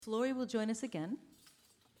Flory will join us again.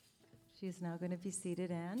 She is now going to be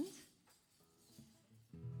seated and...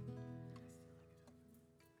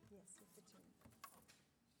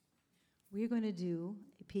 We're going to do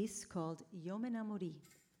a piece called Yo me enamoré,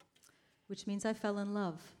 which means I fell in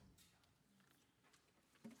love.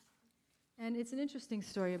 And it's an interesting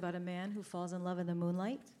story about a man who falls in love in the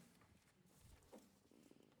moonlight.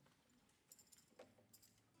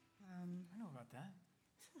 I know about that.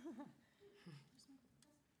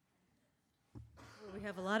 Well, we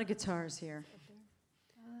have a lot of guitars here.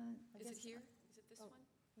 Is it here? Is it this one?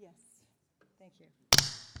 Yes. Thank you.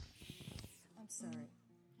 I'm sorry.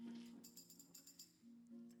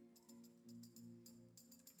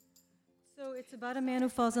 So it's about a man who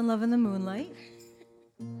falls in love in the moonlight.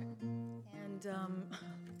 And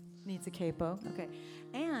needs a capo. Okay.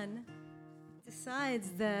 And decides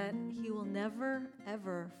that he will never,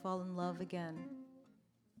 ever fall in love again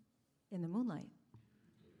in the moonlight.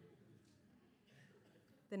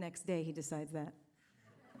 The next day he decides that.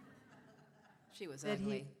 She was That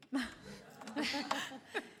ugly.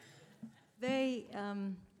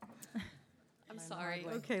 I'm sorry.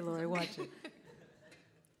 Okay, Lori, watch it.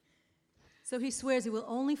 So he swears he will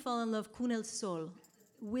only fall in love con el sol,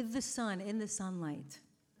 with the sun, in the sunlight.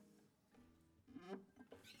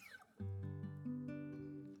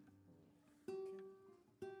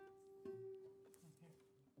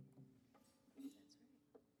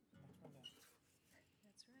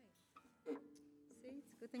 That's right. See,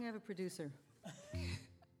 it's a good thing I have a producer.